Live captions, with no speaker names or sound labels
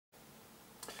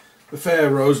The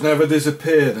pharaohs never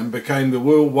disappeared and became the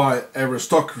worldwide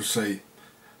aristocracy,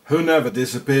 who never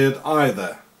disappeared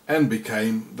either and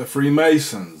became the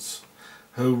Freemasons,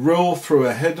 who rule through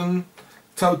a hidden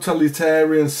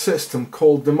totalitarian system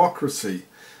called democracy,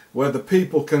 where the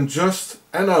people can just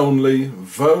and only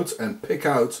vote and pick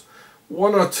out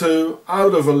one or two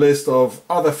out of a list of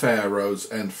other pharaohs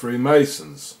and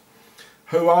Freemasons,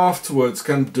 who afterwards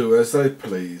can do as they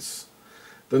please.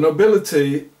 The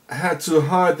nobility had to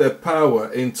hide their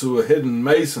power into a hidden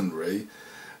masonry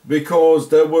because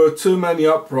there were too many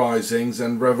uprisings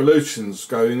and revolutions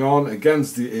going on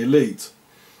against the elite.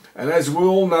 And as we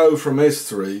all know from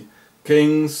history,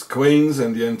 kings, queens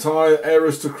and the entire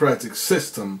aristocratic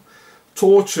system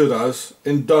tortured us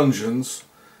in dungeons,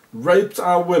 raped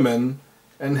our women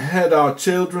and had our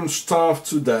children starved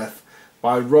to death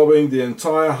by robbing the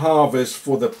entire harvest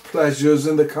for the pleasures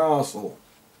in the castle.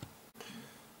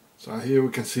 So here we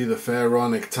can see the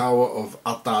Pharaonic Tower of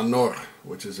Atanor,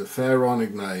 which is a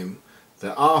pharaonic name.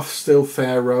 There are still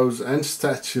pharaohs and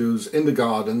statues in the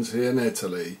gardens here in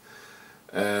Italy,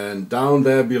 and down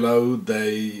there below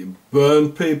they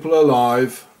burn people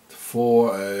alive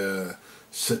for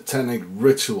satanic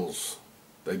rituals.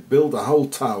 They built a whole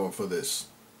tower for this.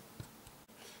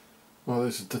 Well,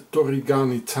 this is the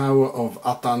Torigani Tower of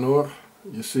Atanor.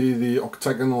 You see the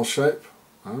octagonal shape?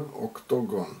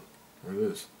 Octagon. There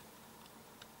it is.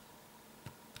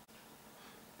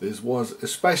 This was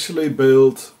especially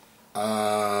built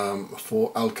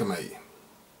for alchemy.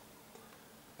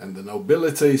 And the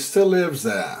nobility still lives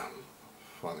there.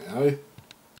 Funny, eh?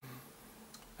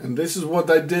 And this is what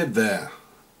they did there.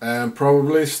 And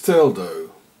probably still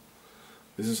do.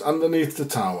 This is underneath the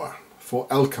tower for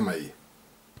alchemy.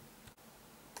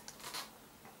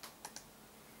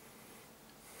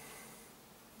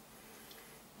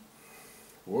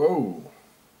 Whoa!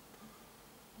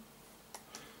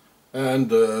 And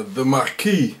the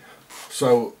Marquis,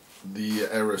 so the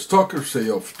aristocracy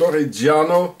of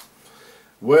Torrigiano,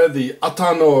 where the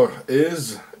Atanor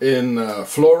is in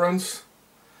Florence,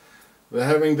 they're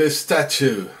having this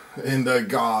statue in their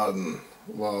garden.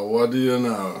 Well, what do you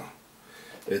know?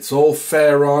 It's all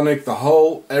pharaonic, the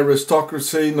whole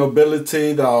aristocracy,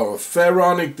 nobility, they are of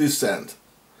pharaonic descent.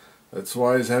 That's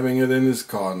why he's having it in his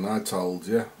garden, I told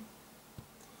you.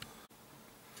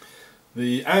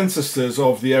 The ancestors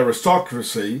of the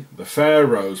aristocracy, the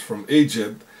pharaohs from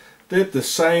Egypt, did the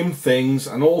same things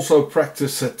and also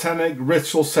practiced satanic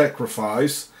ritual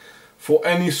sacrifice for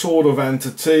any sort of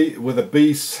entity with a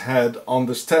beast's head on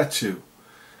the statue.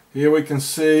 Here we can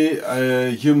see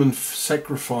a human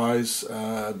sacrifice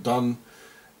done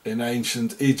in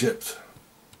ancient Egypt.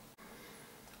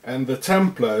 And the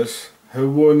Templars, who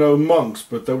were no monks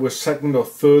but they were second or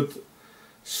third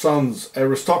sons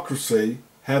aristocracy,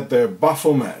 had their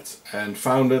Baphomet and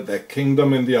founded their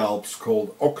kingdom in the Alps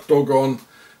called OCTOGON,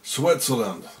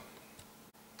 Switzerland.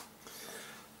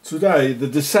 Today the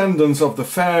descendants of the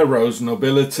pharaohs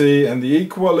nobility and the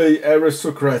equally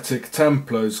aristocratic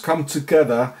Templars come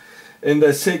together in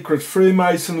their secret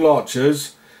Freemason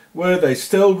lodges, where they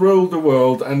still rule the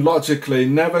world and logically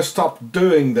never stop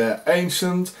doing their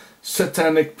ancient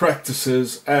satanic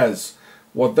practices as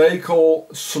what they call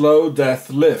slow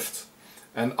death lift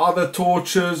and other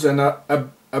tortures and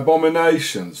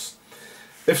abominations.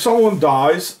 If someone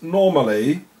dies,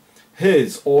 normally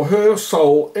his or her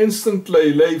soul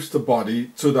instantly leaves the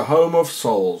body to the home of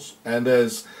souls, and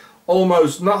there's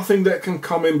almost nothing that can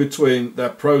come in between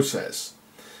that process,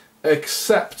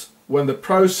 except when the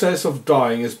process of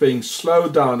dying is being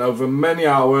slowed down over many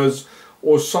hours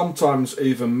or sometimes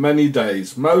even many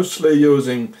days, mostly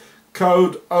using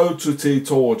code O2T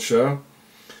torture,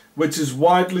 which is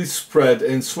widely spread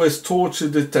in Swiss torture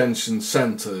detention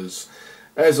centres,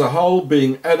 as a whole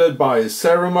being added by a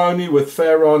ceremony with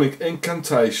pharaonic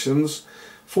incantations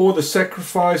for the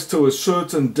sacrifice to a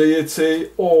certain deity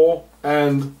or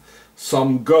and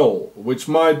some goal, which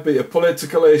might be a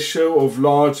political issue of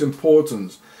large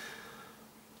importance,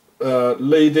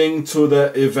 leading to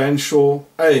their eventual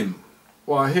aim.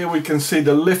 Well, here we can see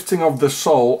the lifting of the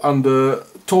soul under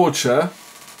torture.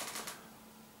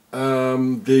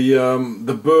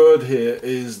 The bird here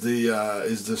is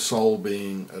the soul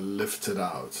being lifted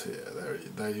out here.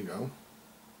 There you go.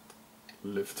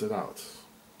 Lifted out.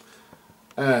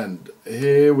 And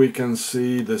here we can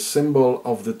see the symbol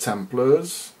of the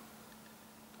Templars.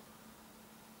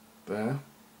 There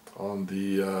on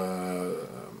the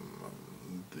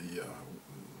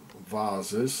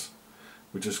vases,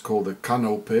 which is called the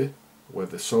canopy, where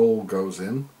the soul goes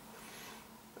in.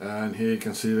 And here you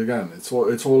can see it again. It's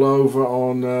all over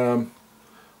on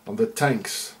the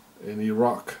tanks in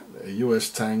Iraq, US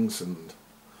tanks, and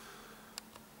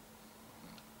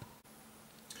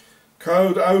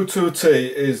Code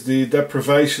O2T is the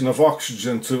deprivation of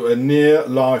oxygen to a near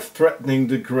life-threatening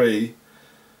degree,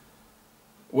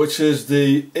 which is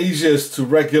the easiest to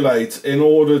regulate in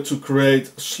order to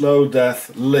create slow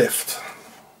death lift.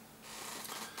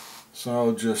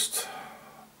 So just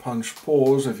punch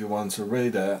pause if you want to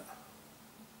read it.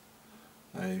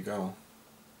 There you go.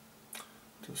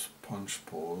 Just punch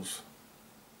pause.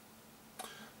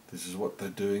 This is what they're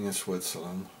doing in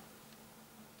Switzerland.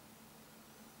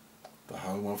 The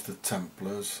home of the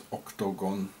Templars,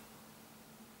 OCTOGON.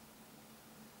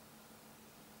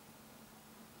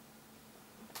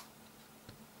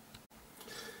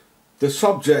 The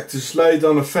subject is laid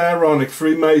on a Pharaonic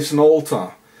Freemason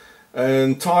altar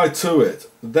and tied to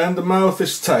it. Then the mouth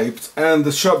is taped and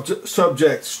the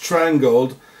subject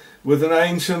strangled with an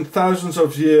ancient, thousands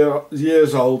of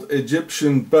years old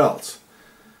Egyptian belt.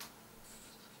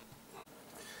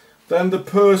 Then the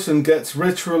person gets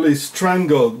ritually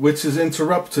strangled, which is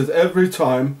interrupted every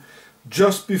time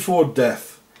just before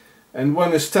death, and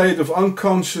when a state of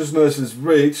unconsciousness is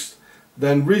reached,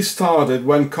 then restarted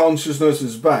when consciousness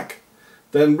is back,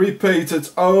 then repeated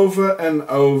over and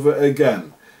over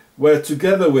again, where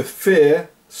together with fear,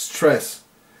 stress,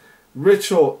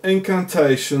 ritual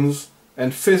incantations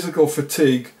and physical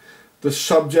fatigue, the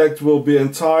subject will be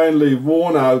entirely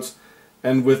worn out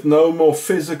and with no more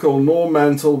physical nor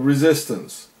mental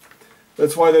resistance.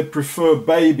 That's why they prefer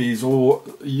babies or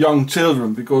young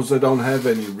children, because they don't have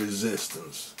any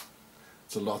resistance.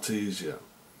 It's a lot easier.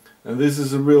 And this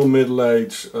is a real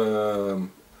middle-age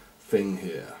thing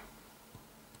here.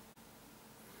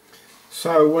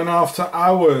 So when after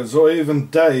hours or even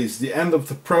days the end of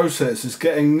the process is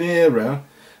getting nearer,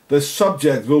 the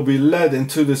subject will be led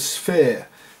into the sphere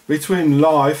between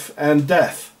life and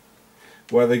death,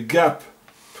 where the gap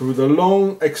through the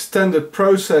long extended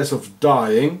process of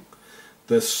dying,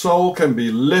 the soul can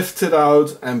be lifted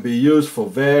out and be used for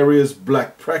various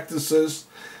black practices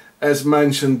as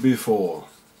mentioned before.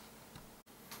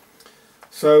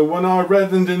 So when I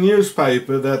read in the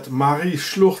newspaper that Marie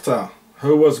Schluchter,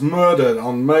 who was murdered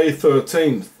on May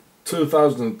 13th,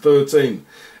 2013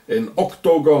 in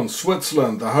OCTOGON,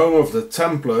 Switzerland, the home of the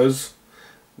Templars,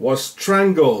 was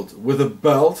strangled with a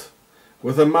belt,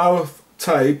 with her mouth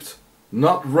taped,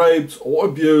 not raped or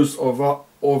abused or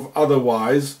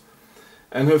otherwise,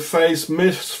 and her face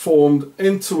misformed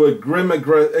into a grim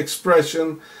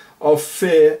expression of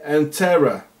fear and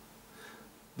terror,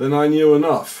 then I knew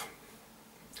enough.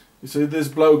 You see, this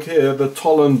bloke here, the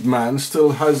Tolland man,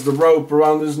 still has the rope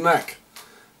around his neck.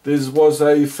 This was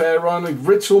a Pharaonic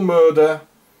ritual murder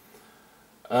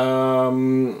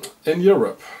in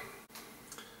Europe.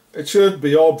 It should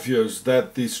be obvious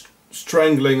that the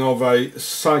strangling of a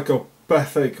psychopathic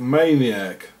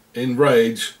maniac in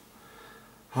rage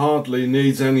hardly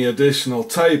needs any additional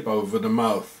tape over the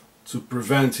mouth to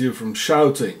prevent you from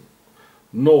shouting,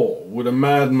 nor would a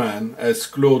madman, as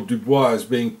Claude Dubois is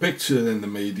being pictured in the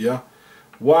media,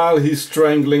 while he's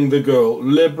strangling the girl,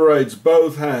 liberates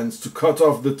both hands to cut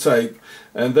off the tape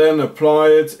and then apply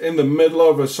it in the middle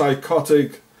of a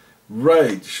psychotic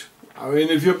rage. I mean,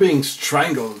 if you're being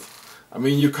strangled, I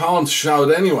mean, you can't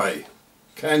shout anyway,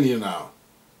 can you now?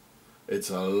 It's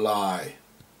a lie.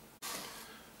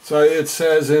 So it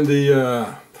says in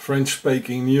the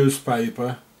French-speaking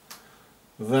newspaper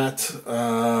that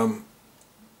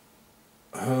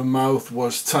her mouth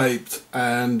was taped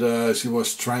and she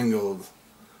was strangled.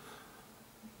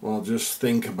 Well, just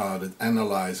think about it,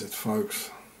 analyze it,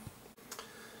 folks.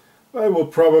 They will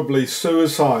probably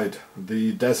suicide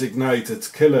the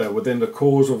designated killer within the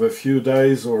course of a few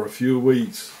days or a few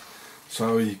weeks,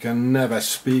 so he can never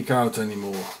speak out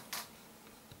anymore.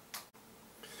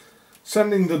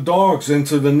 Sending the dogs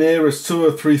into the nearest 2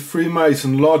 or 3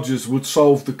 Freemason lodges would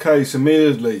solve the case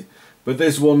immediately, but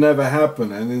this will never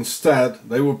happen, and instead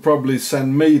they will probably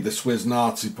send me, the Swiss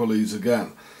Nazi police,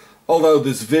 again. Although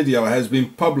this video has been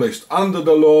published under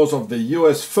the laws of the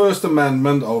US First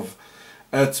Amendment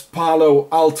at Palo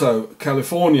Alto,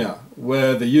 California,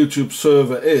 where the YouTube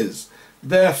server is,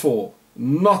 therefore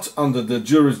not under the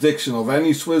jurisdiction of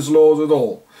any Swiss laws at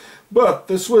all. But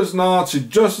the Swiss Nazi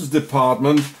Justice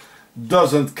Department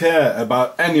doesn't care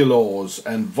about any laws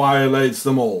and violates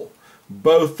them all,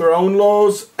 both their own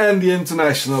laws and the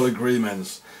international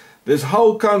agreements. This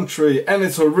whole country and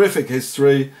its horrific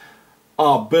history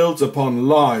are built upon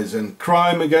lies and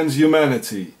crime against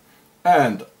humanity,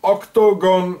 and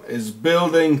OCTOGON is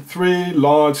building 3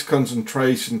 large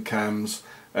concentration camps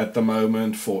at the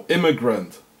moment for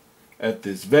immigrants at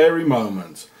this very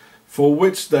moment, for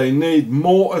which they need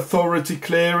more authority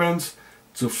clearance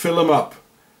to fill them up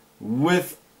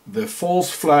with the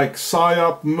false flag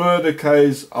psyop murder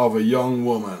case of a young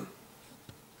woman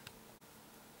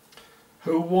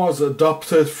who was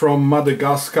adopted from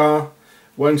Madagascar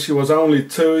when she was only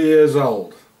 2 years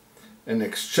old. In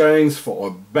exchange for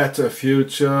a better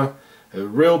future, her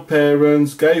real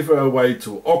parents gave her away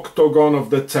to OCTOGON of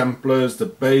the Templars, the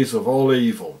base of all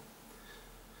evil.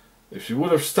 If she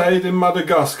would have stayed in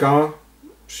Madagascar,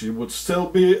 she would still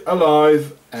be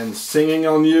alive and singing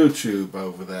on YouTube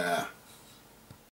over there.